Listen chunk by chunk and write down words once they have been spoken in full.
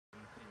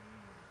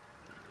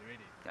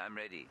I'm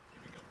ready.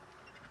 Here we go.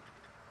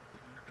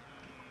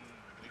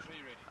 Make sure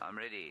you're ready. I'm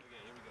ready.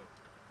 Okay, here we go.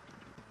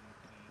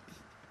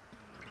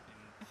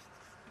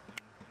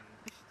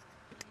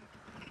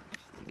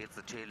 It's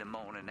a chilly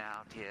morning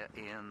out here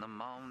in the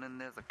morning.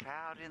 There's a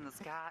cloud in the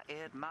sky,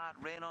 it might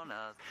rain on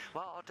us.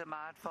 Water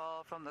might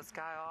fall from the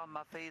sky on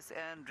my face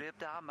and drip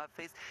down my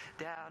face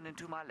down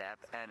into my lap.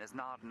 And it's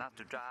not enough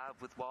to drive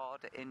with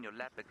water in your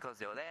lap, because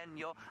then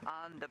your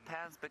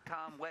underpants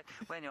become wet.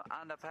 When your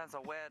underpants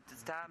are wet,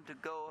 it's time to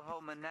go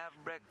home and have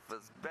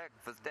breakfast.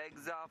 Breakfast,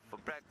 eggs off for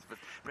breakfast.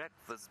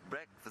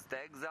 Breakfast,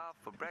 eggs off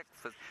for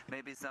breakfast.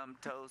 Maybe some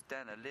toast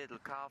and a little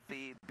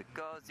coffee,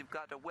 because you've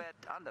got a wet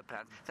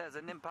underpants. There's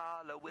an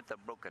Impala with a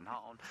broken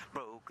horn.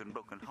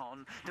 Broken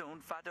horn.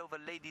 Don't fight over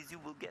ladies, you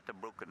will get a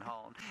broken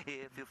horn.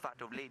 If you fight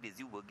over ladies,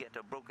 you will get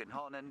a broken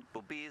horn, and it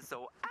will be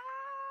so ow.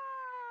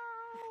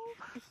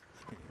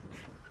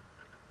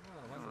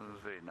 Oh,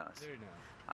 Very nice. Very nice.